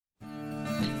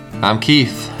I'm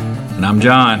Keith. And I'm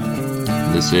John.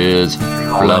 This is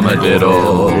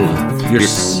Flummadiddle.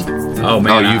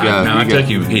 I took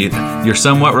you, Keith. Your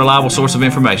somewhat reliable source of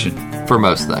information. For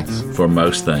most things. For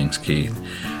most things, Keith.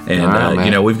 And,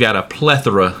 right, we've got a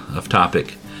plethora of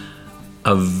topic,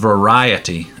 a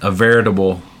variety, a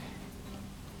veritable...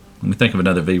 Let me think of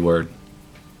another V word.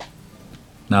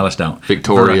 No, let's don't.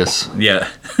 Victorious. A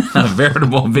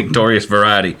veritable victorious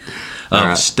variety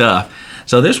of stuff.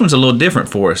 So this one's a little different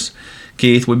for us,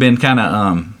 Keith. We've been kind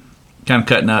of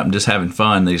cutting up and just having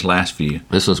fun these last few.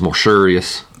 This one's more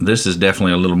serious. This is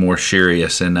definitely a little more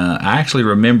serious, and I actually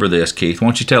remember this, Keith. Why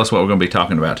don't you tell us what we're going to be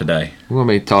talking about today? We're going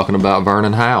to be talking about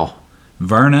Vernon Howell.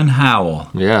 Vernon Howell.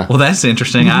 Yeah. Well, that's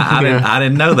interesting. I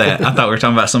didn't know that. I thought we were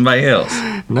talking about somebody else.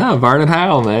 No, Vernon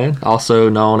Howell, man. Also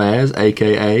known as,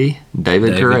 a.k.a.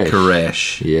 David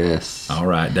Koresh. Yes. All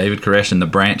right, David Koresh and the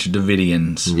Branch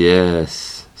Davidians.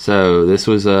 Yes. So this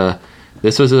was a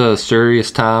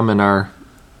serious time in our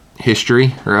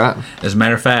history, right? As a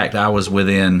matter of fact, I was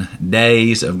within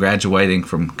days of graduating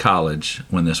from college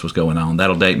when this was going on.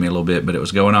 That'll date me a little bit, but it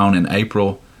was going on in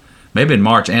April, maybe in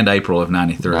March and April of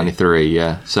 93. 93,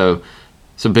 yeah. So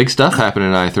some big stuff happened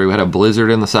in 93. We had a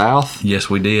blizzard in the South. Yes,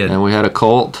 we did. And we had a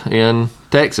cult in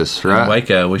Texas, right? In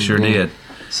Waco, we sure did.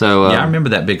 So I remember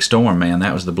that big storm, man.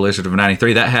 That was the blizzard of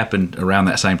 93. That happened around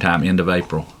that same time, end of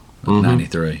April of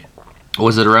 93.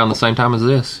 Was it around the same time as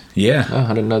this? Yeah. Oh, I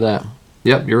didn't know that.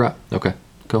 Yep, you're right. Okay,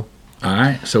 cool. All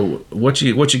right. So what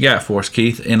you got for us,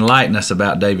 Keith? Enlighten us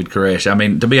about David Koresh. I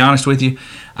mean, to be honest with you,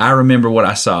 I remember what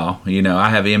I saw. You know, I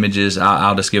have images.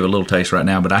 I'll just give a little taste right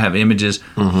now, but I have images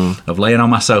of laying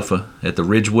on my sofa at the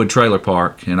Ridgewood Trailer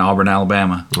Park in Auburn,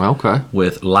 Alabama. Okay.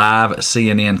 With live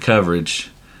CNN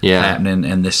coverage happening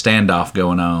and this standoff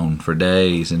going on for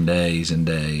days and days and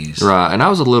days. Right. And I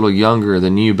was a little younger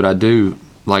than you, but I do,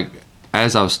 like,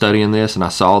 as I was studying this and I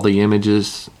saw the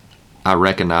images, I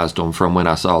recognized them from when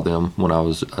I saw them when I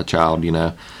was a child, you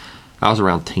know. I was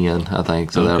around 10, I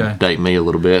think, so that'll date me a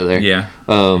little bit there. Yeah,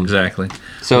 exactly.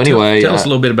 So anyway... Tell us a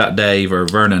little bit about Dave, or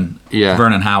Vernon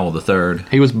Howell III.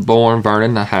 He was born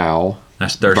Vernon Howell.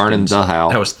 That's Thurston. Vernon the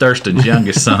Howell. That was Thurston's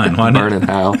youngest son, wasn't it? Vernon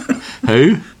Howell.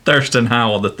 Who? Thurston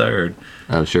Howell III.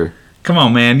 Oh, sure. Come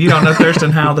on, man. You don't know Thurston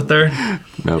Howell III?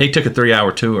 No. He took a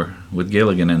 3-hour tour with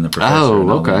Gilligan and the professor. Oh,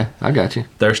 okay. I got you.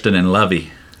 Thurston and Lovey.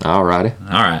 All righty.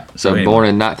 All right. So anyway. Born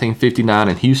in 1959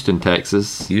 in Houston,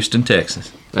 Texas. Houston,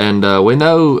 Texas. And we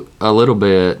know a little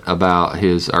bit about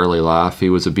his early life.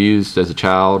 He was abused as a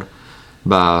child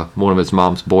by one of his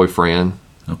mom's boyfriend.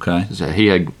 Okay. So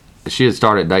she had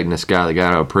started dating this guy that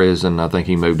got out of prison. I think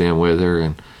he moved in with her,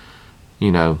 and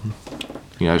you know,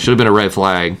 it should have been a red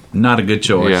flag. Not a good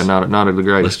choice. Yeah, not a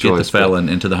greatest choice. Let's get the felon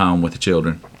into the home with the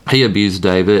children. He abused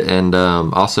David, and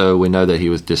also we know that he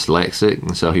was dyslexic,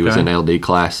 and so he was in LD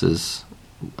classes,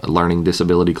 learning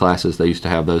disability classes. They used to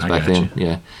have those back then.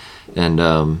 Yeah,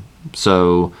 and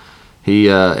so he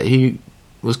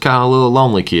was kind of a little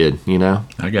lonely kid, you know.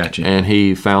 I got you. And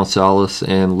he found solace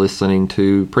in listening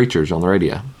to preachers on the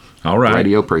radio. All right,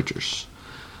 radio preachers.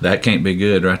 That can't be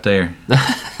good, right there.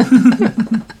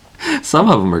 Some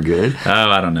of them are good. Oh,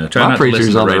 I don't know. Try My not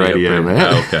preacher's to listen on to the radio, man.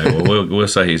 Oh, okay, well, we'll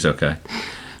say he's okay.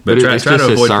 But try it's to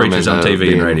avoid preachers on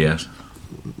TV and radios.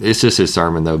 It's just his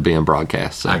sermon, though, being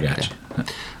broadcast. So, I got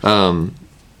you.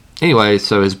 Anyway,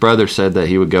 so his brother said that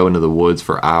he would go into the woods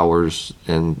for hours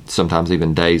and sometimes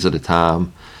even days at a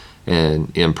time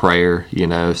and in prayer, you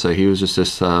know. So he was just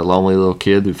this lonely little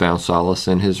kid who found solace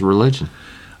in his religion.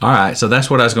 All right, so that's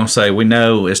what I was going to say. We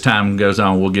know as time goes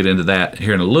on, we'll get into that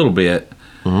here in a little bit.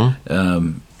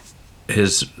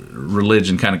 His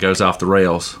religion kind of goes off the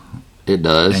rails. It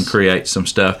does. And creates some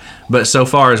stuff. But so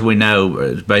far as we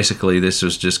know, basically this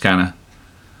was just kind of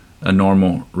a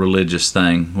normal religious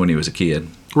thing when he was a kid.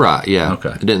 Right, yeah. Okay.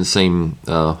 It didn't seem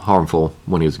harmful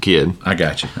when he was a kid. I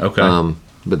got you. Okay.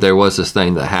 But there was this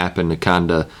thing that happened to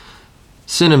kind of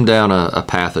send him down a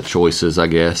path of choices, I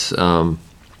guess.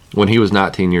 When he was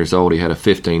 19 years old, he had a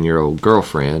 15-year-old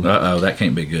girlfriend. Uh-oh, that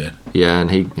can't be good. Yeah, and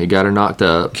he got her knocked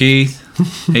up. Keith,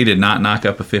 he did not knock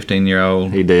up a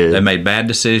 15-year-old. He did. They made bad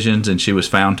decisions, and she was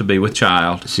found to be with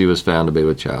child. She was found to be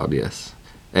with child, yes.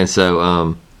 And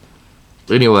so,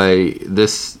 anyway,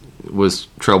 this was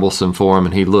troublesome for him,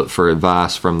 and he looked for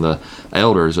advice from the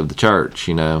elders of the church,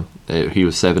 you know. He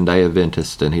was Seventh-day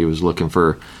Adventist, and he was looking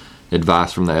for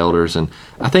advice from the elders, and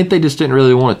I think they just didn't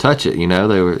really want to touch it, you know.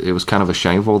 It was kind of a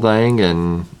shameful thing,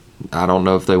 and I don't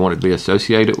know if they wanted to be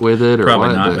associated with it or probably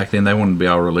what. Not. Back then, they wanted to be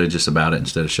all religious about it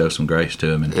instead of show some grace to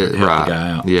him and help the guy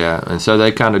out. Yeah, and so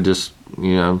they kind of just,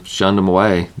 you know, shunned him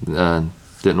away,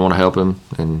 didn't want to help him,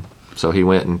 and so he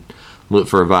went and look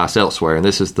for advice elsewhere. And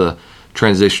this is the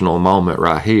transitional moment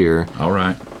right here. All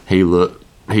right.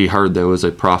 He heard there was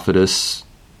a prophetess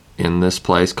in this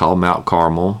place called Mount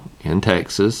Carmel in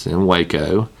Texas, in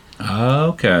Waco.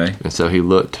 Okay. And so he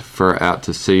looked out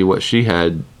to see what she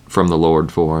had from the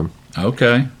Lord for him.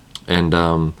 Okay.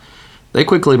 And they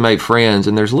quickly made friends,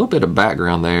 and there's a little bit of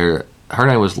background there. Her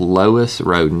name was Lois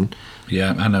Roden.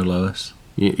 Yeah, I know Lois.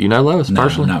 You know Lois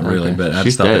personally? No, not really, Okay. but I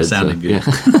She's just thought dead, it sounded good.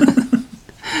 yeah.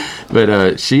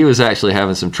 But she was actually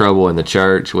having some trouble in the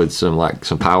church with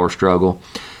some power struggle.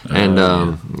 And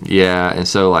and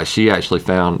so she actually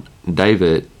found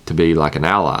David to be like an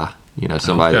ally,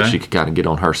 somebody that she could kind of get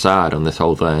on her side on this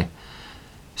whole thing.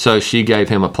 So she gave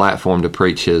him a platform to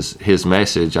preach his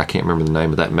message. I can't remember the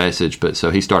name of that message, but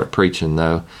so he started preaching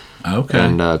though. Okay.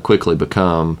 And quickly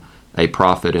become a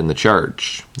prophet in the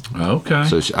church. Okay.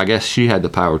 So I guess she had the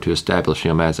power to establish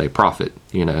him as a prophet,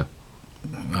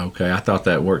 Okay, I thought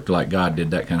that worked like God did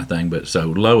that kind of thing, but so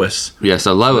Lois. Yeah,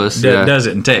 so Lois does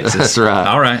it in Texas. That's right.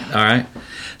 All right.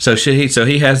 So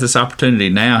he has this opportunity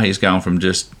now. He's gone from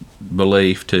just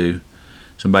belief to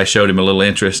somebody showed him a little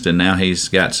interest, and now he's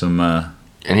got some.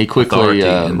 And he quickly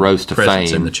rose to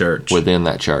fame in the church. Within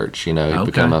that church. He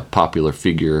became a popular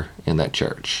figure in that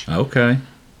church. Okay.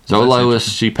 So Lois,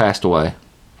 she passed away,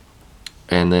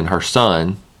 and then her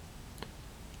son,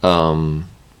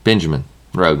 Benjamin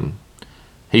Roden,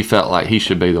 he felt like he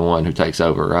should be the one who takes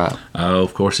over, right? Oh,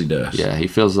 of course he does. Yeah, he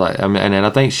feels like. And I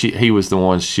think he was the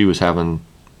one she was having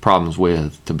problems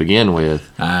with to begin with.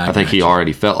 I think he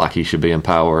already felt like he should be in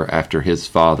power after his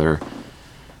father.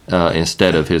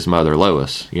 Instead of his mother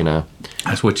Lois,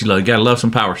 That's what you love. You gotta love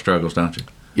some power struggles, don't you?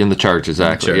 In the church,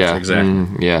 exactly. Yeah,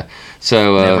 exactly. Yeah.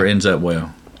 So never ends up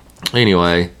well.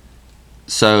 Anyway,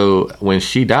 so when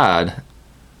she died,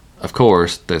 of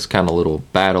course, this kind of little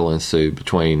battle ensued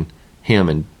between him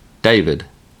and David,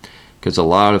 because a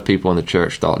lot of people in the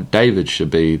church thought David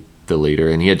should be the leader,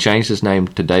 and he had changed his name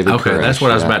to David. Okay, Koresh. that's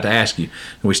what I was about to ask you.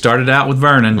 We started out with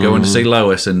Vernon going to see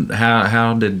Lois, and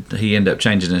how did he end up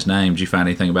changing his name? Did you find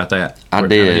anything about that? I Or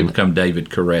did. How did he become David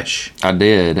Koresh? I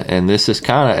did, and this is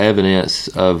kind of evidence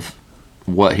of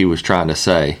what he was trying to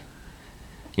say.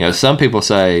 Some people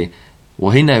say,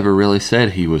 well, he never really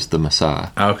said he was the Messiah.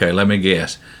 Okay, let me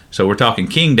guess. So we're talking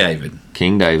King David.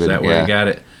 King David, Is that where you got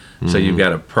it? So you've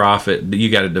got a prophet, you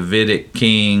got a Davidic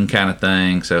king kind of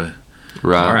thing. So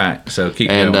Right. all right, so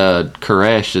keep and going.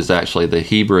 Koresh is actually the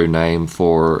Hebrew name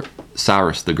for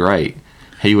Cyrus the Great.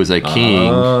 He was a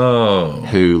king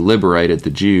who liberated the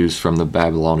Jews from the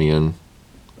Babylonian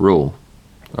rule,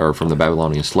 or from the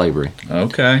Babylonian slavery.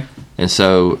 Okay. And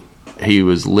so he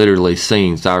was literally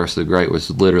seen, Cyrus the Great was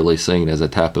literally seen as a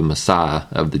type of Messiah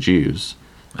of the Jews.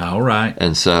 All right.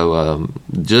 And so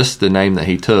just the name that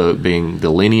he took, being the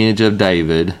lineage of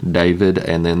David,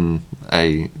 and then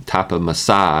a type of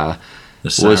Messiah,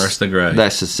 The Cyrus the Great.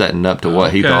 That's just setting up to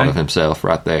what he thought of himself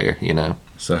right there,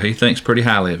 So he thinks pretty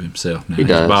highly of himself now. He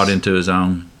does. He's bought into his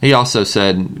own. He also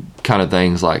said kind of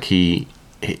things like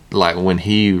like when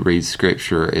he reads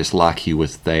scripture, it's like he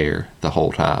was there the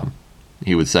whole time.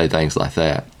 He would say things like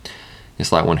that.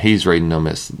 It's like when he's reading them,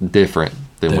 it's different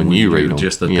than when you read them.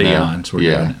 Just the peons were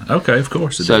doing it. Okay, of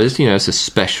course. So it's it's a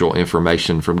special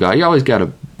information from God. You always got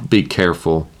to be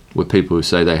careful with people who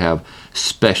say they have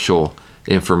special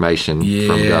information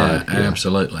from God. Yeah,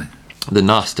 absolutely. The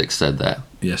Gnostics said that.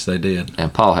 Yes, they did.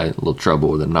 And Paul had a little trouble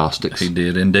with the Gnostics. He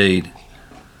did indeed.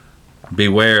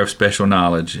 Beware of special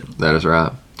knowledge. That is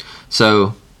right.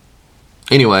 So,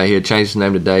 anyway, he had changed his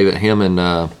name to David. Him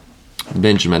and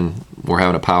Benjamin were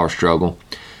having a power struggle.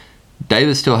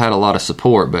 David still had a lot of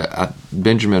support, but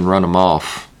Benjamin run him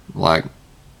off,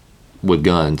 with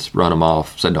guns, run him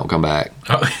off, said don't come back.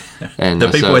 Oh. And the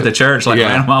people at the church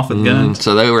ran him off with guns.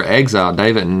 So they were exiled.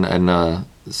 David and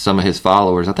some of his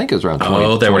followers, I think it was around 20.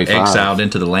 Oh, they 25. were exiled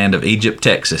into the land of Egypt,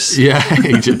 Texas. Yeah,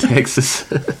 Egypt,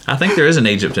 Texas. I think there is an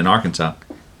Egypt in Arkansas.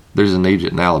 There's an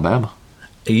Egypt in Alabama.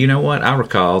 You know what? I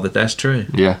recall that's true.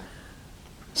 Yeah.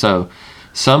 So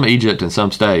some Egypt and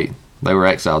some state they were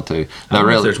exiled to. Now,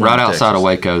 really, right outside of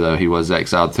Waco, though, he was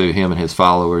exiled to, him and his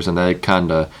followers, and they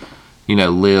kind of,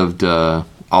 lived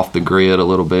off the grid a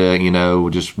little bit,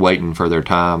 just waiting for their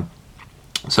time.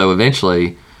 So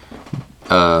eventually,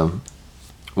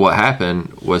 what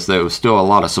happened was there was still a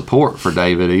lot of support for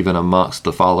David, even amongst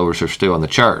the followers who are still in the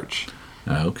church.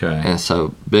 Okay. And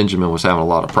so Benjamin was having a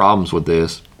lot of problems with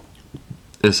this.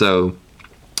 And so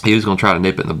he was going to try to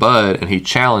nip it in the bud, and he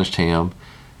challenged him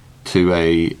to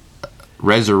a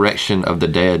resurrection of the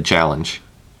dead challenge.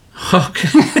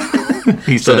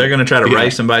 Okay. So they're going to try to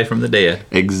raise somebody from the dead.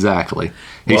 Exactly.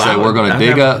 He said, we're going to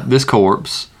dig up this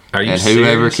corpse, Are you and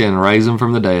whoever serious? can raise them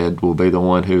from the dead will be the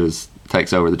one who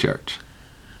takes over the church.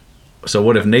 So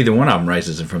what if neither one of them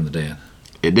raises him from the dead?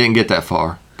 It didn't get that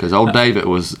far because old David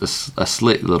was a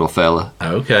slick little fella.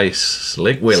 Okay,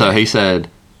 Slick Willie. So he said,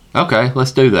 "Okay,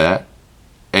 let's do that."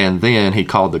 And then he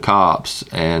called the cops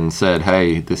and said,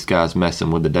 "Hey, this guy's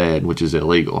messing with the dead, which is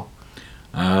illegal."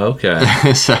 Okay.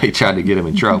 So he tried to get him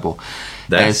in trouble.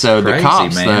 That's and so crazy, the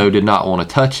cops, man. though, did not want to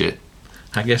touch it.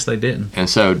 I guess they didn't. And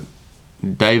so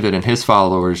David and his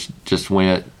followers just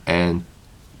went and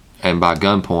by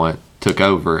gunpoint took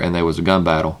over, and there was a gun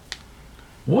battle.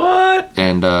 What?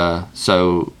 And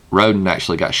so Roden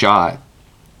actually got shot.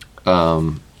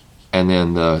 And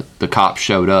then the cops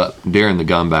showed up during the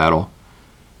gun battle,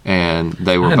 and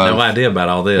they were I had both no idea about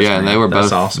all this. yeah, and man. they were That's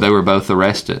both awesome. they were both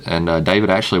arrested. And David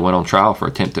actually went on trial for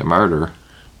attempted murder.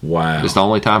 Wow. It's the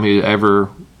only time he ever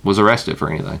was arrested for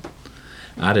anything.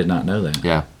 I did not know that.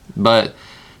 Yeah, but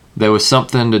there was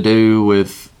something to do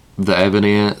with the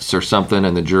evidence or something,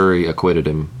 and the jury acquitted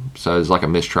him. So it was like a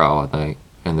mistrial, I think,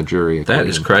 and the jury acquitted That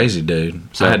is him. crazy, dude.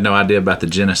 So- I had no idea about the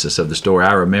genesis of the story.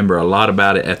 I remember a lot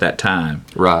about it at that time,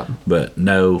 Right. but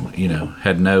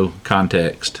had no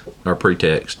context or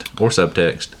pretext or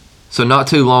subtext. So not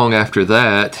too long after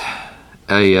that,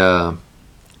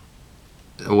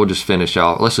 we'll just finish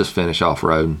off. Let's just finish off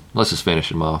Roden. Let's just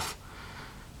finish him off.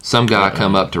 Some guy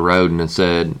come up to Roden and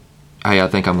said, "Hey, I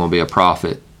think I'm going to be a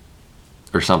prophet,"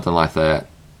 or something like that.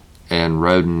 And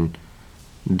Roden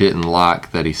didn't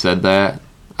like that he said that.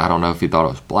 I don't know if he thought it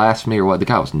was blasphemy or what. The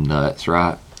guy was nuts,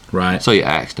 right? Right. So he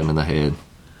axed him in the head.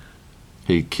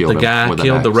 He killed The him guy with an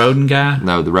killed the axe. Roden guy?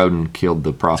 No, the Roden killed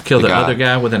the prophet. Killed the other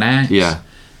guy with an axe? Yeah.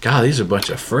 God, these are a bunch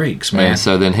of freaks, man. And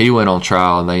so then he went on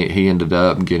trial, and he ended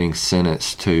up getting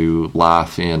sentenced to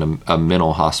life in a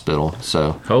mental hospital.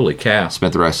 So Holy cow.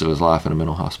 spent the rest of his life in a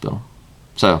mental hospital.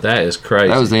 So That is crazy.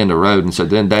 that was the end of Roden. So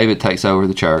then David takes over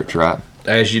the church, right?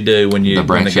 As you do when The the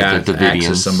branch guy of the Davidians.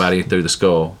 axes somebody through the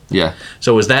skull. Yeah,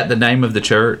 So was that the name of the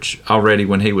church already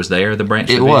when he was there, the Branch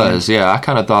it Davidians? was. Yeah, I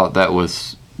kind of thought that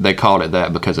was, they called it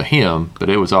that because of him, but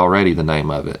it was already the name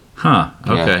of it. Huh,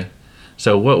 Yeah. okay.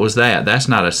 So what was that? That's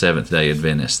not a Seventh-day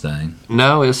Adventist thing.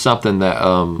 No, it's something that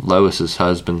Lois's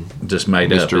husband, Just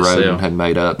made up Mr. Roden, itself. had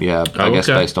made up. Yeah, I Oh, guess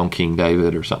okay. based on King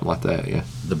David or something like that. Yeah.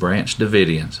 The Branch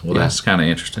Davidians. Well, Yeah. that's kind of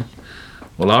interesting.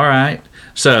 Well, all right.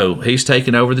 So he's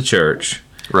taking over the church.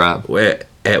 Right.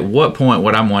 At what point,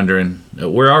 what I'm wondering,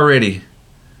 we're already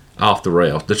off the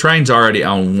rails. The train's already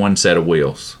on one set of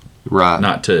wheels, Right.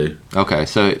 not two. Okay,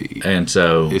 so And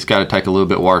so, it's got to take a little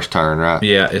bit worse turn, right?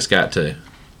 yeah, it's got to.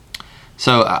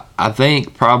 So I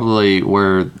think probably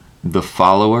where the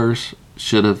followers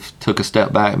should have took a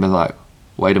step back and been like,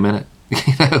 wait a minute,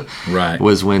 Right.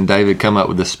 was when David come up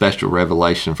with this special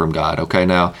revelation from God. Okay,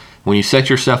 now when you set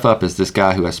yourself up as this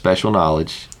guy who has special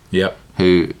knowledge, Yep.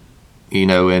 who,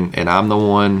 and I'm the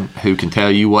one who can tell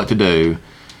you what to do,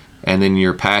 and then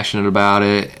you're passionate about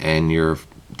it, and you're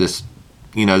this,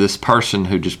 this person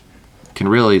who just can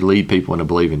really lead people into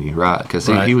believing you, right? Because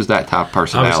Right. he was that type of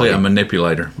personality. Obviously, a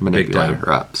manipulator. Manipulator, Big time.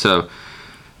 right? So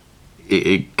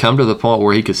it come to the point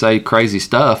where he could say crazy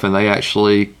stuff, and they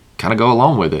actually kind of go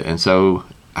along with it. And so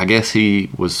I guess he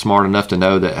was smart enough to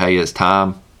know that, hey, it's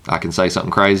time. I can say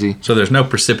something crazy. So there's no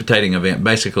precipitating event.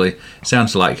 Basically, it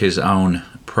sounds like his own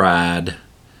pride,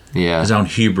 Yeah. his own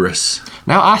hubris.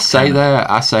 Now I say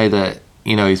that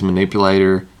he's a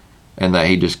manipulator, and that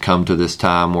he just come to this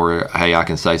time where, hey, I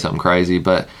can say something crazy.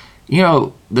 But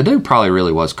the dude probably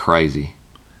really was crazy.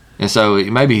 And so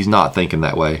maybe he's not thinking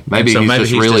that way. Maybe so he's maybe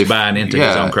just he's really just buying into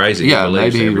his own crazy. He Yeah,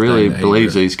 believes maybe he everything really that he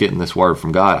believes heard. that he's getting this word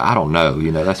from God. I don't know.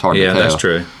 That's hard to Yeah, tell. that's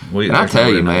true. And I'll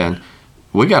tell you, man,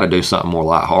 we got to do something more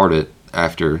lighthearted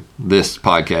after this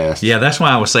podcast. Yeah, that's why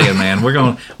I was saying, man,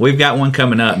 we've got one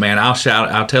coming up, man. I'll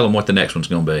tell them what the next one's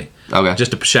going to be. Okay.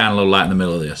 Just to shine a little light in the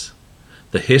middle of this.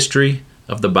 The history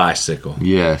of the bicycle.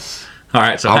 Yes. All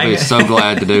right, so I'll hang be it. so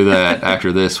glad to do that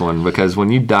after this one, because when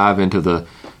you dive into the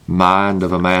mind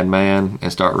of a madman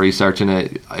and start researching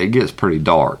it, it gets pretty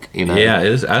dark, Yeah, it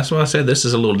is, that's why I said this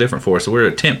is a little different for us. So we're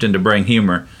attempting to bring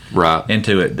humor Right.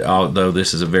 into it, although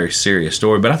this is a very serious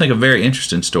story, but I think a very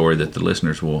interesting story that the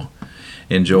listeners will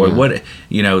enjoy.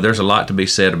 Yeah. There's a lot to be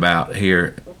said about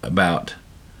here about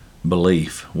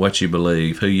belief, what you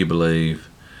believe, who you believe,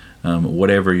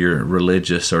 whatever your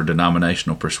religious or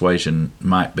denominational persuasion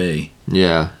might be.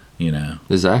 Yeah.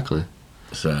 Exactly.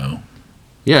 So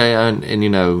Yeah, and you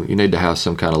need to have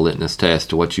some kind of litmus test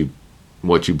to what you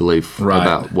believe Right.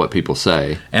 about what people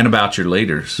say. and about your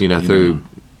leaders, Through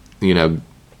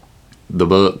the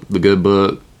book, the good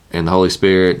book, and the Holy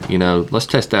Spirit. Let's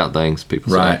test out things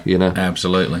people right? say.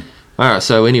 Absolutely. All right.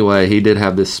 So anyway, he did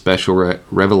have this special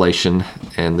revelation,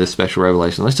 and this special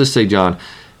revelation. Let's just see, John,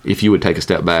 if you would take a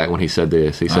step back when he said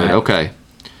this. He said, "Okay,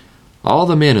 all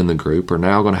the men in the group are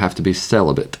now going to have to be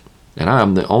celibate, and I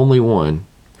am the only one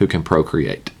who can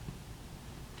procreate."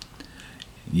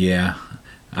 Yeah,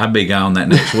 I'd be gone that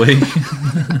next week.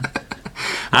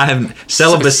 I have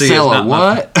celibacy.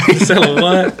 What?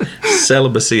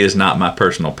 Celibacy is not my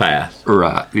personal path.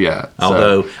 Right. Yeah.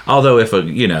 Although if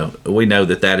we know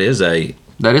that is a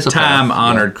time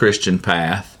honored Christian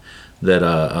path that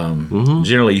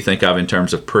generally you think of in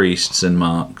terms of priests and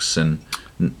monks and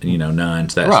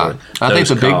nuns. That right. I think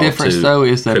the big difference though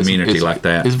is that community like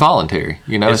that is voluntary.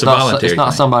 It's voluntary. It's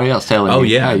not somebody else telling you. Oh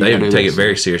yeah, hey, they take it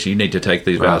very seriously. You need to take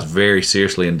these vows very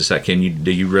seriously and decide.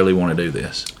 Do you really want to do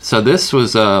this? So this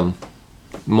was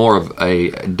more of a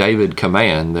David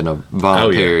command than a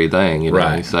voluntary thing.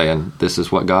 Right. He's saying this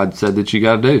is what God said that you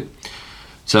got to do.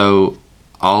 So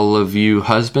all of you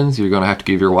husbands, you're going to have to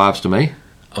give your wives to me.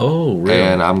 Oh, really?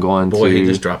 And I'm going to he to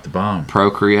just dropped the bomb.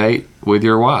 Procreate with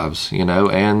your wives,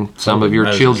 and some of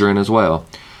your children as well.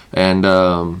 And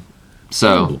man.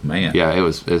 Yeah, it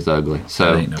was ugly.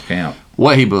 So that ain't no count.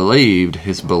 What he believed,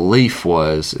 his belief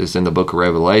is in the book of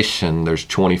Revelation, there's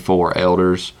 24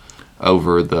 elders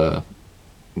over the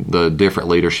different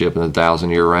leadership in the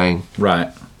 1,000-year reign.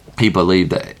 Right. He believed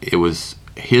that it was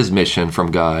his mission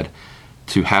from God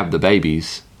to have the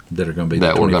babies that are going to be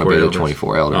that were going to be the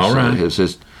 24 elders. All right. So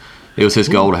it was his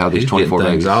goal to have these 24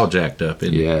 babies. Things all jacked up,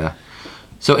 isn't yeah.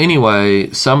 So anyway,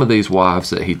 some of these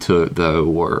wives that he took though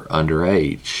were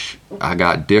underage. I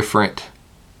got different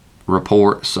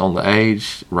reports on the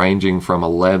age, ranging from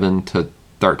 11 to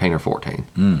 13 or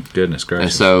 14. Goodness gracious!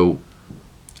 And so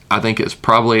I think it's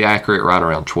probably accurate right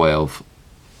around 12.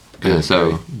 And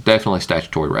so definitely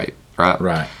statutory rape, right?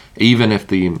 Right. Even if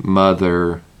the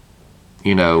mother,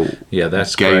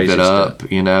 that's gave crazy it up,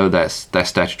 stuff. That's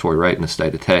statutory rape in the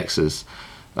state of Texas.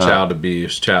 Child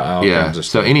abuse, all kinds of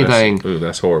stuff. So anything,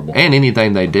 that's horrible. And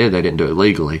anything they did, they didn't do it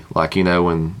legally. Like,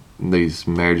 when these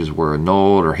marriages were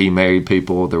annulled or he married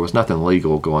people, there was nothing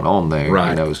legal going on there.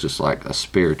 Right. It was just like a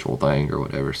spiritual thing or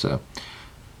whatever. So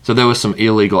there was some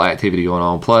illegal activity going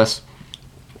on. Plus,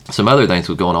 some other things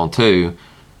was going on too.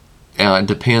 It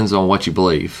depends on what you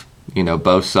believe.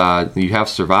 Both sides. You have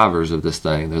survivors of this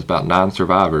thing. There's about 9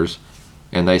 survivors,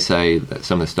 and they say that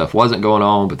some of this stuff wasn't going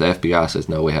on, but the FBI says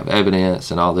no, we have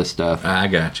evidence and all this stuff. I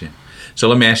got you. So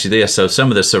let me ask you this: so some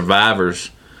of the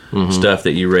survivors stuff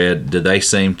that you read, do they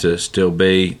seem to still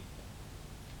be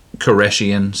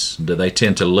Koreshians? Do they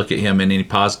tend to look at him in any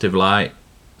positive light?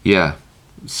 Yeah,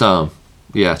 some.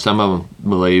 Yeah, some of them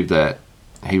believe that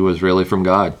he was really from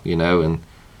God, and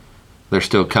they're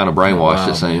still kind of brainwashed,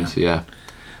 it seems. Man. Yeah.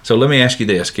 So let me ask you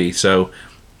this, Keith. So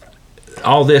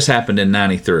all this happened in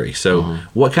 93. So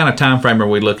what kind of time frame are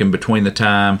we looking between the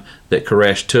time that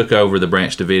Koresh took over the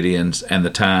Branch Davidians and the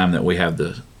time that we have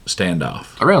the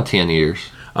standoff? Around 10 years.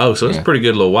 Oh, so it's a pretty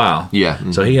good little while.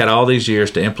 Yeah. So he had all these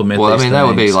years to implement these things. That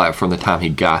would be like from the time he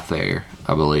got there,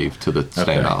 I believe, to the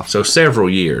standoff. Okay. So several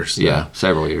years. Yeah,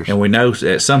 several years. And we know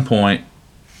at some point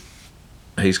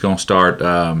he's going to start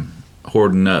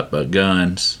hoarding up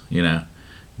guns,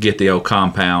 get the old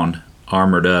compound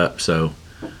armored up. So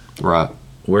right.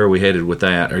 Where are we headed with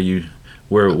that? Are you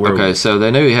where Okay, so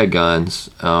they knew he had guns.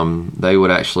 They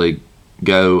would actually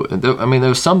go. There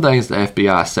was some things the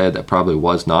FBI said that probably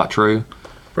was not true.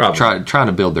 Probably trying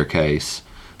to build their case.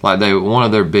 Like one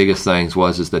of their biggest things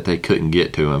was that they couldn't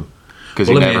get to him because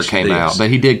he never came out. But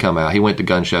he did come out. He went to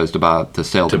gun shows to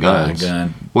sell the guns. Buy a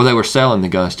gun. Well, they were selling the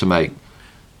guns to make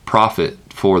profit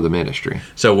for the ministry.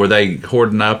 So were they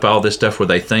hoarding up all this stuff? Were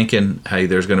they thinking, hey,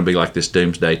 there's going to be like this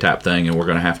doomsday type thing and we're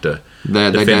going to have to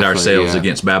defend ourselves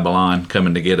against Babylon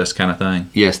coming to get us kind of thing?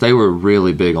 Yes, they were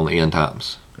really big on the end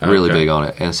times. Really big on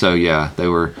it. And so,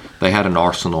 they had an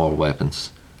arsenal of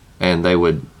weapons. And they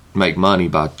would make money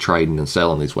by trading and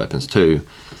selling these weapons too.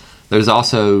 There's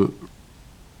also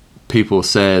people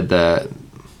said that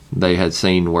they had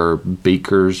seen where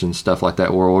beakers and stuff like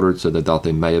that were ordered, so they thought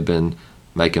they may have been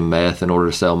making meth in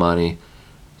order to sell money.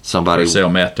 Somebody or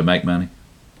sell meth to make money.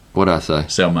 What did I say?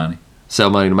 Sell money. Sell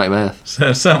money to make meth.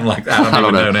 Something like that. I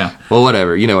don't even know now. Well,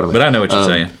 whatever. You know what I mean. But I know what you're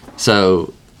saying.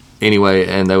 So anyway,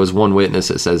 and there was one witness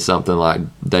that says something like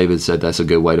David said that's a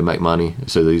good way to make money.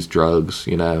 So these drugs,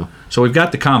 So we've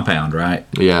got the compound, right?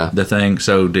 Yeah. The thing.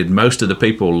 So did most of the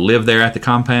people live there at the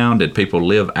compound? Did people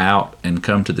live out and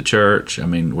come to the church?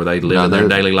 Were they living their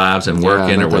daily lives and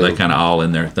working, or were they kind of all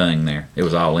in their thing there? It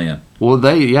was all in. Well,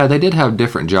 they did have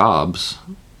different jobs,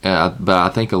 but I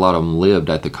think a lot of them lived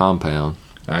at the compound.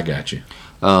 I got you.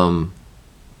 I'm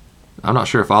not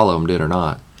sure if all of them did or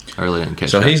not. I really didn't catch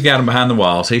So that. he's got them behind the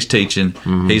walls. He's teaching.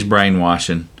 He's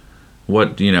brainwashing.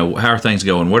 What, how are things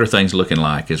going? What are things looking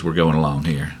like as we're going along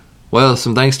here? Well,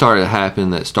 some things started to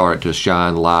happen that started to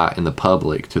shine light in the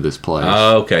public to this place.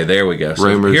 Okay, there we go. So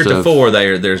Rumors heretofore,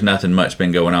 there's nothing much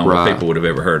been going on where Right. people would have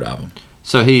ever heard of him.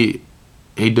 So he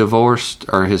divorced,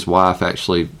 or his wife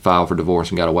actually filed for divorce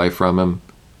and got away from him,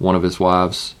 one of his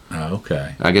wives.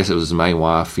 Okay. I guess it was his main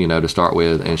wife, to start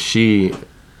with. And she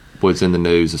was in the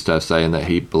news and stuff saying that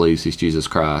he believes he's Jesus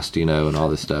Christ, and all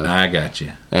this stuff. I got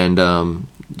you. And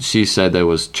she said there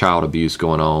was child abuse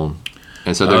going on.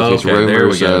 And so there's these Okay, there we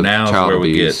rumors go. of Now's child where we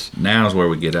abuse. now's where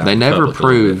we get out. They in never public a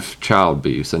little bit. proved child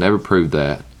abuse. They never proved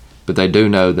that. But they do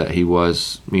know that he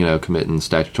was, committing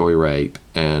statutory rape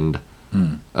and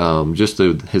just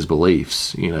through his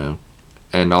beliefs,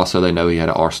 And also they know he had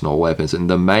an arsenal of weapons. And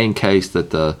the main case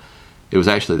that it was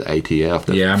actually the ATF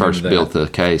that Yeah, I remember first that. built the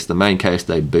case. The main case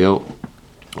they built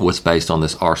was based on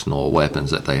this arsenal of weapons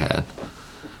that they had.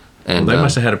 And They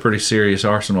must have had a pretty serious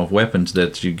arsenal of weapons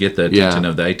that you get the attention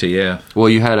of the ATF. well,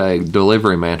 you had a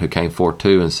delivery man who came forward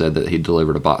too and said that he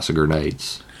delivered a box of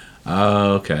grenades.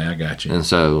 Oh, okay, I got you. And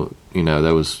so,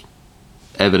 there was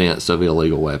evidence of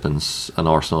illegal weapons, an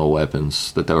arsenal of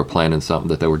weapons, that they were planning something,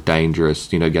 that they were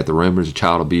dangerous. You got the rumors of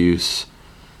child abuse,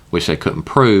 which they couldn't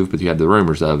prove, but you had the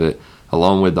rumors of it,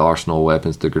 along with the arsenal of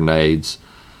weapons, the grenades,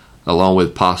 along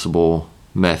with possible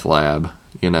meth lab,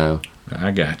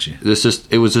 I got you.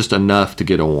 It was just enough to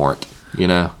get a warrant,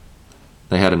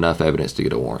 They had enough evidence to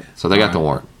get a warrant. So they got the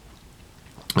warrant.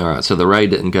 All right, so the raid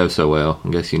didn't go so well. I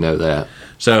guess you know that.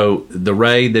 So the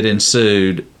raid that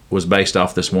ensued was based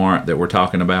off this warrant that we're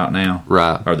talking about now,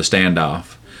 Right. or the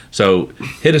standoff. So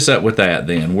hit us up with that.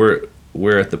 Then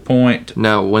we're at the point.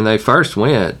 Now, when they first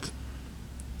went,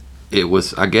 it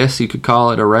was, I guess you could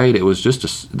call it a raid. It was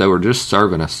they were just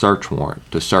serving a search warrant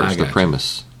to I search the got you.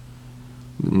 premise.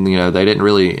 They didn't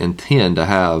really intend to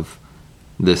have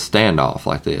this standoff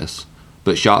like this,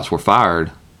 but shots were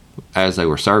fired as they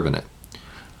were serving it.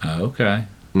 Okay.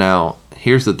 Now,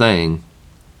 here's the thing.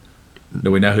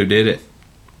 Do we know who did it?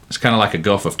 It's kind of like a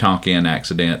Gulf of Tonkin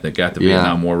accident that got the Yeah.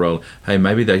 Vietnam War rolling. Hey,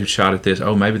 maybe they shot at this.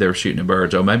 Oh, maybe they were shooting at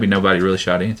birds. Oh, maybe nobody really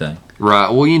shot anything. Right.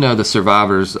 Well, the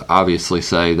survivors obviously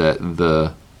say that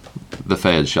the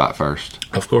feds shot first,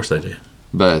 Of course they did.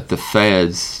 but the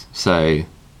feds say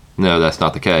no, that's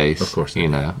not the case. Of course they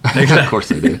Of course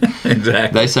they do.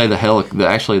 Exactly. They say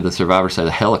actually the survivors say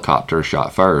the helicopter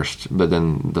shot first, but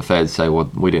then the feds say, well,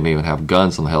 we didn't even have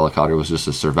guns on the helicopter. It was just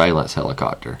a surveillance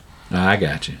helicopter. I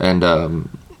got you. And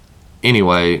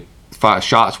anyway,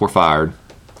 shots were fired.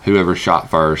 Whoever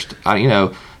shot first,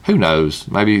 who knows?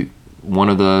 Maybe one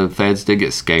of the feds did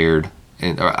get scared.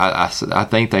 And I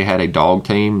think they had a dog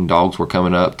team. Dogs were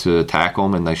coming up to attack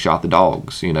them, and they shot the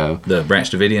dogs. The Branch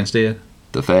Davidians did?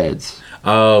 The feds.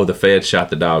 Oh, the feds shot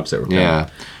the dogs that were coming. Yeah.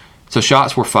 So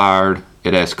shots were fired.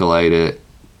 It escalated.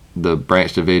 The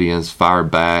Branch Davidians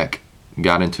fired back,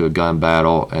 got into a gun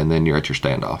battle, and then you're at your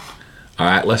standoff. All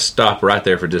right, let's stop right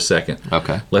there for just a second.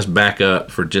 Okay. Let's back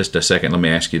up for just a second. Let me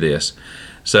ask you this.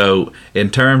 So, in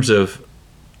terms of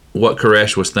what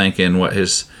Koresh was thinking, what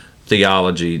his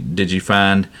theology, did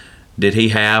he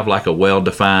have like a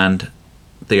well-defined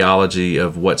theology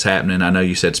of what's happening? I know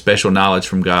you said special knowledge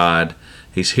from God.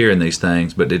 He's hearing these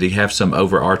things, but did he have some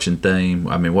overarching theme?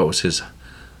 I mean, what was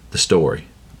the story?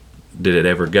 Did it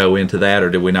ever go into that, or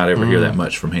did we not ever hear that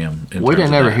much from him? We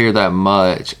didn't ever hear that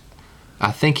much.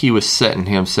 I think he was setting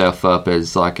himself up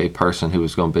as like a person who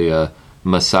was going to be a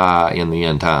Messiah in the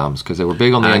end times, because they were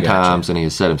big on the end times, and he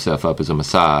had set himself up as a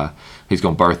Messiah. He's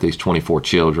going to birth these 24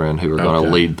 children who are going to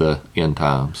lead the end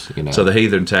times. So the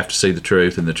heathens have to see the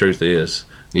truth, and the truth is,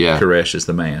 Koresh is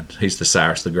the man. He's the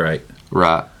Cyrus the Great.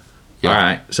 Right. Yeah. All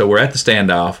right. So we're at the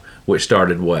standoff, which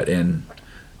started what, in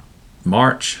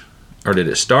March, or did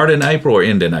it start in April or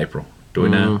end in April? Do we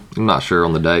know? I'm not sure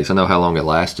on the dates. I know how long it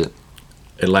lasted.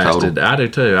 It lasted. Total. I do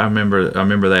too. I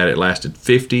remember that it lasted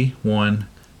 51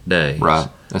 days. Right.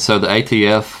 And so the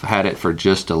ATF had it for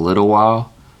just a little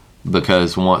while,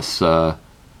 because once a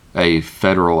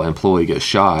federal employee gets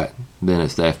shot, then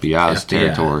it's the FBI's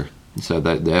territory. So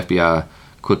the FBI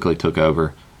quickly took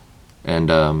over,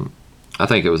 and I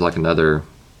think it was like another,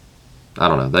 I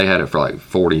don't know, they had it for like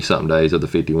 40-something days of the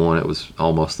 51. It was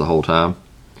almost the whole time.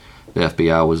 The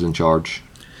FBI was in charge.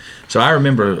 So I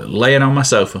remember laying on my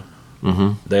sofa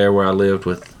there where I lived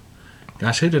with,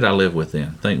 gosh, who did I live with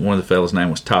then? I think one of the fellas'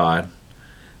 name was Todd,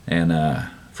 and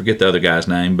forget the other guy's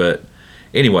name, but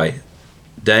anyway,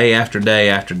 day after day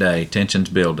after day, tensions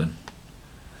building.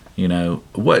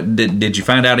 What did you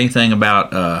find out anything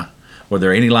about? Were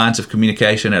there any lines of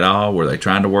communication at all? Were they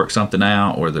trying to work something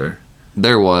out?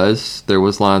 There was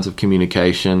lines of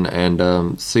communication,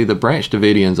 and see, the Branch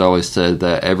Davidians always said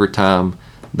that every time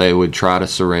they would try to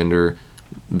surrender,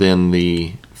 then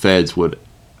the feds would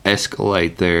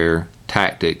escalate their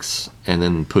tactics and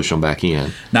then push them back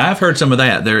in. Now, I've heard some of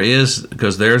that.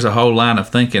 Because there's a whole line of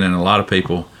thinking, and a lot of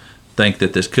people think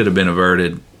that this could have been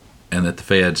averted and that the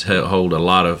feds hold a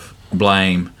lot of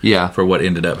blame for what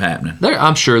ended up happening.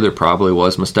 I'm sure there probably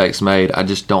was mistakes made. I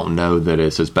just don't know that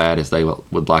it's as bad as they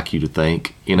would like you to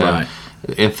think. You know, Right.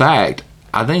 In fact,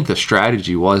 I think the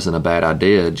strategy wasn't a bad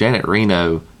idea. Janet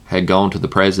Reno had gone to the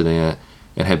president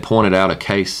and had pointed out a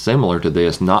case similar to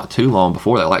this not too long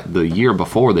before that, like the year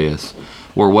before this,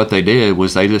 where what they did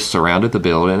was they just surrounded the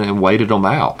building and waited them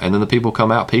out, and then the people come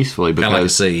out peacefully because Kind of like a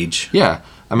siege. yeah,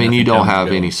 I mean, Nothing you don't coming to have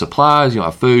go. any supplies, you don't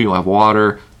have food, you don't have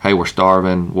water. Hey, we're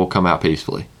starving. We'll come out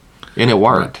peacefully, and it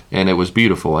worked, and it was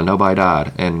beautiful, and nobody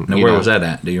died. And Now, where was that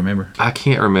at? Do you remember? I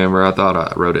can't remember. I thought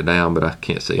I wrote it down, but I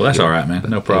can't see it. Well, that's here. all right, man. But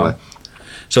No problem. anyway.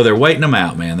 So they're waiting them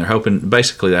out, man. They're hoping.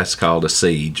 Basically, that's called a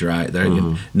siege, right? They're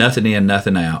nothing in,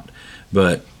 nothing out.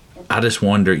 But I just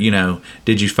wonder,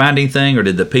 did you find anything, or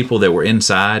did the people that were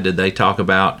inside, did they talk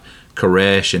about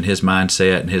Koresh and his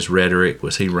mindset and his rhetoric?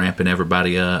 Was he ramping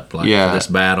everybody up for this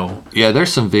battle? Yeah,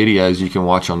 there's some videos you can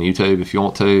watch on YouTube if you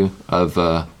want to of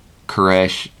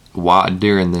Koresh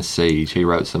during this siege. He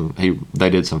wrote some. They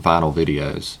did some final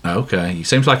videos. Okay,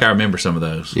 seems like I remember some of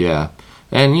those. Yeah,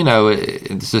 and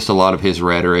it's just a lot of his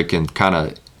rhetoric, and kind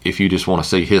of if you just want to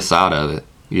see his side of it,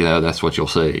 that's what you'll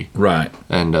see. Right.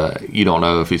 And you don't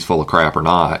know if he's full of crap or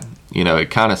not. It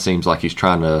kind of seems like he's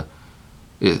trying to.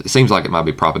 It seems like it might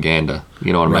be propaganda.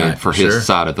 You know what I mean? Right, For sure. his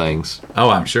side of things.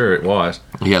 Oh, I'm sure it was.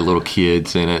 He had little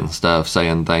kids in it and stuff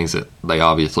saying things that they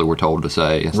obviously were told to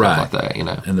say and stuff Right. like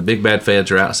that. And the big bad feds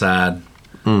are outside,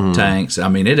 tanks. I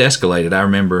mean, it escalated. I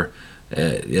remember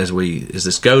as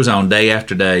this goes on day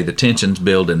after day, the tension's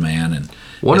building, man. And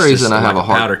One it's reason just I have like a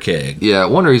hard powder keg. Yeah,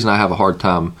 one reason I have a hard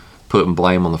time putting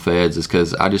blame on the feds is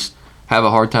because I just have a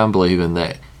hard time believing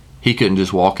that he couldn't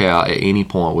just walk out at any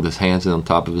point with his hands on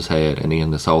top of his head and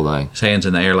end this whole thing. His hands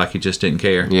in the air like he just didn't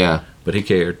care. Yeah. But he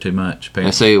cared too much, And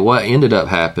apparently. see, what ended up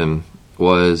happening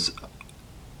was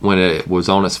when it was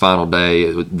on its final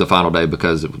day, the final day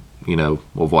because of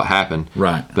what happened.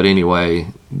 Right. But anyway,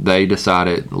 they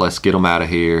decided, let's get them out of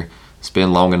here. It's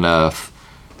been long enough,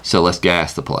 so let's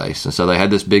gas the place. And so they had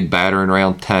this big battering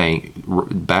ram tank.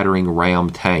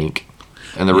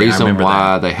 And the Yeah, I reason remember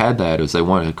why that. they had that is they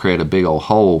wanted to create a big old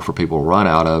hole for people to run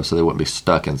out of so they wouldn't be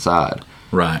stuck inside.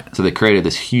 Right. So they created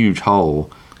this huge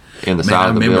hole in the Man, side I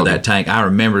of the remember building. that tank. I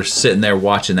remember sitting there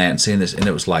watching that and seeing this, and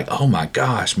it was like, oh my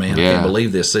gosh, man, I Yeah. can't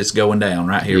believe this. It's going down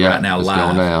right here, right now, it's live.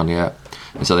 going down, yeah.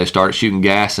 And so they started shooting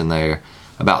gas in there.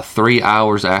 About 3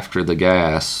 hours after the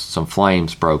gas, some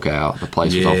flames broke out. The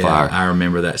place was on fire. I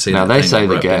remember that. See, Now that they thing say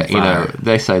the erupting gas, fire.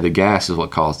 they say the gas is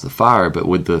what caused the fire, but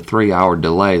with the 3 hour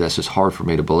delay, that's just hard for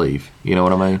me to believe. You know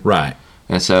what I mean? Right.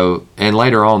 And so, and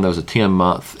later on, there was a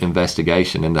 10-month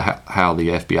investigation into how the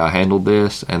FBI handled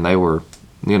this, and they were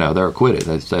acquitted.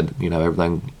 They said,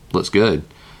 everything looks good.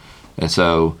 And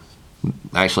so,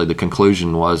 actually, the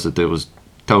conclusion was that it was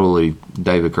totally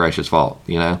David Koresh's fault.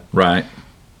 Right.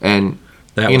 And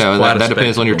That was quite a that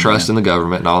depends on your spectacle, trust man. in the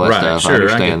government and all that Right, stuff. sure, I I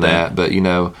understand get that. But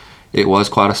it was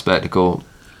quite a spectacle.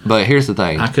 But here's the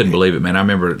thing. I couldn't believe it, man. I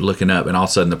remember looking up, and all of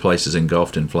a sudden the place is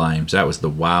engulfed in flames. That was the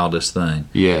wildest thing.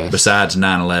 Yes. Besides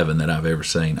 9/11 that I've ever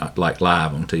seen, like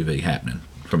live on TV happening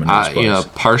from a news place.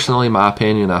 Personally, my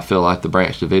opinion, I feel like the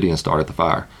Branch Davidians started the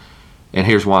fire. And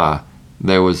here's why.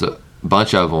 There was a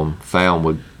bunch of them found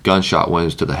with gunshot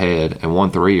wounds to the head, and one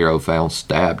 3-year-old found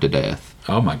stabbed to death.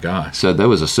 Oh my gosh. So there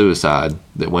was a suicide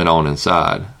that went on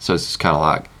inside. So it's kind of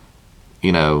like,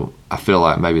 I feel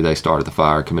like maybe they started the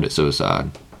fire, committed suicide,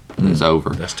 and it's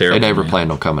over. That's terrible, They never man.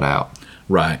 planned on coming out.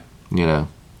 Right.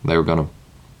 They were going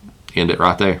to end it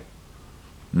right there.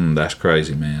 That's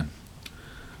crazy, man.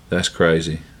 That's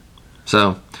crazy.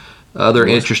 So, other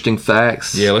interesting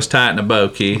facts. Yeah, let's tie it in a bow,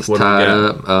 Keith. Let's What do we tie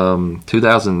it got? up.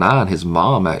 2009, his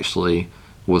mom actually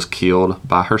was killed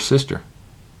by her sister.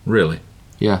 Really?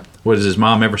 Yeah. What, does his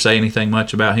mom ever say anything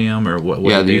much about him, or what?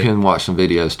 Yeah, he you did? can watch some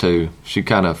videos too. She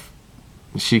gonna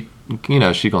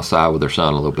side with her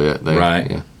son a little bit there. Right.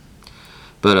 Yeah.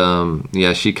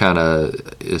 But she kind of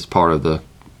is part of the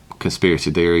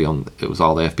conspiracy theory on it was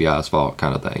all the FBI's fault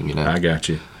kind of thing. I got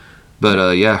you.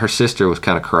 But her sister was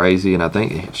kind of crazy, and I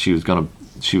think she was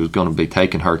gonna be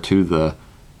taking her to the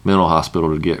mental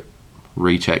hospital to get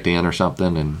rechecked in or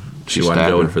something, and She wasn't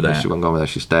stabbed going her. for that. She wasn't going for that.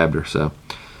 She stabbed her, so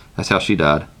that's how she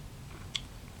died.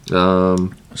 So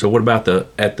what about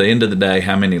at the end of the day,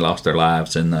 how many lost their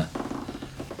lives in the?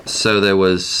 So there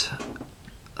was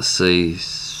let's see,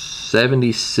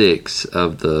 76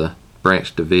 of the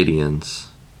Branch Davidians.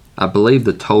 I believe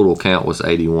the total count was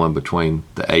 81 between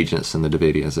the agents and the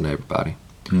Davidians and everybody.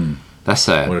 That's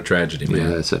sad. What a tragedy, man. Yeah,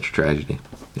 that's such a tragedy.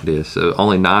 It is. So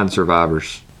only 9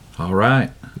 survivors. All right.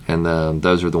 And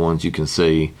those are the ones you can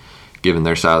see giving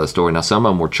their side of the story. Now, some of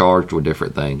them were charged with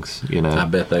different things, you know. I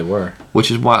bet they were.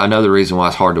 Which is why another reason why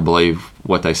it's hard to believe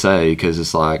what they say, because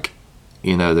it's like,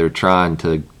 you know, they're trying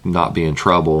to not be in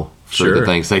trouble for the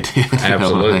things they did. Absolutely. You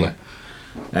know what I mean?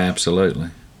 Absolutely.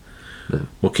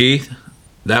 Well, Keith,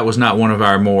 that was not one of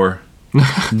our more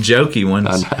jokey ones,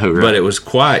 I know, right? but it was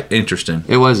quite interesting.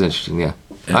 It was interesting, yeah.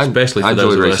 Especially for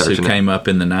those of us who researching came up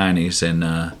in the 90s.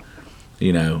 And,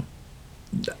 you know,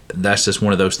 that's just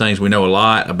one of those things. We know a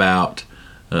lot about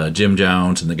Jim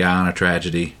Jones and the Guyana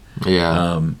tragedy.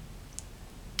 Yeah.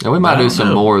 And we might do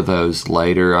some more of those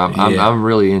later. I'm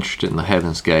really interested in the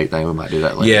Heaven's Gate thing. We might do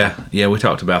that later. Yeah, we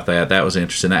talked about that. That was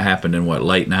interesting. That happened in,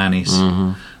 late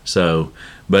 90s? So,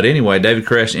 but anyway, David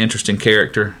Koresh, interesting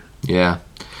character. Yeah.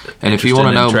 And if you want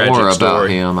to know more about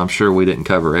him, I'm sure we didn't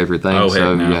cover everything. Oh,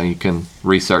 so, no. yeah, you can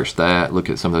research that, look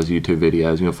at some of those YouTube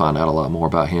videos, and you'll find out a lot more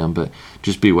about him. But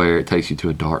just beware, it takes you to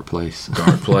a dark place.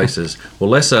 Dark places. Well,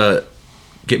 let's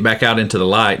get back out into the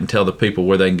light and tell the people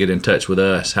where they can get in touch with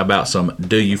us. How about some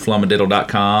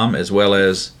doyouflummadiddle.com as well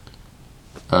as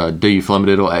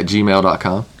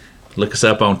doyouflummadiddle@gmail.com. Look us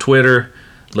up on Twitter.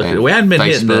 We hadn't been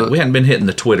hitting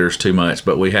the Twitters too much,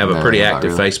 but we have a pretty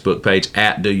active Facebook page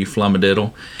at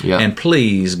 @doyouflummadiddle. Yeah. And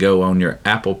please go on your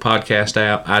Apple Podcast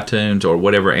app, iTunes, or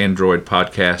whatever Android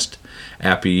podcast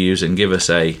app you use and give us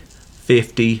a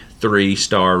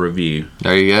 53-star review.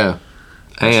 There you go.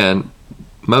 And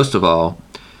most of all,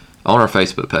 on our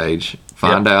Facebook page,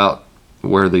 find out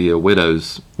where the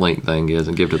Widows link thing is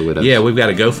and give to the Widows. Yeah, we've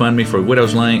got a GoFundMe for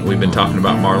Widows link. We've been talking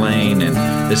about Marlene,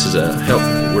 and this is a help.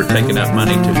 We're taking up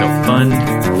money to help fund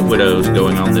the Widows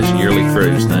going on this yearly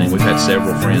cruise thing. We've had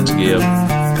several friends give,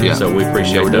 so we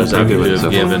appreciate those of you who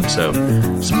have given. So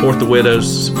support the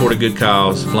Widows, support a good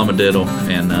cause, Flummadiddle,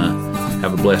 and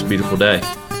have a blessed, beautiful day.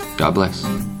 God bless.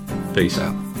 Peace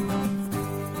out.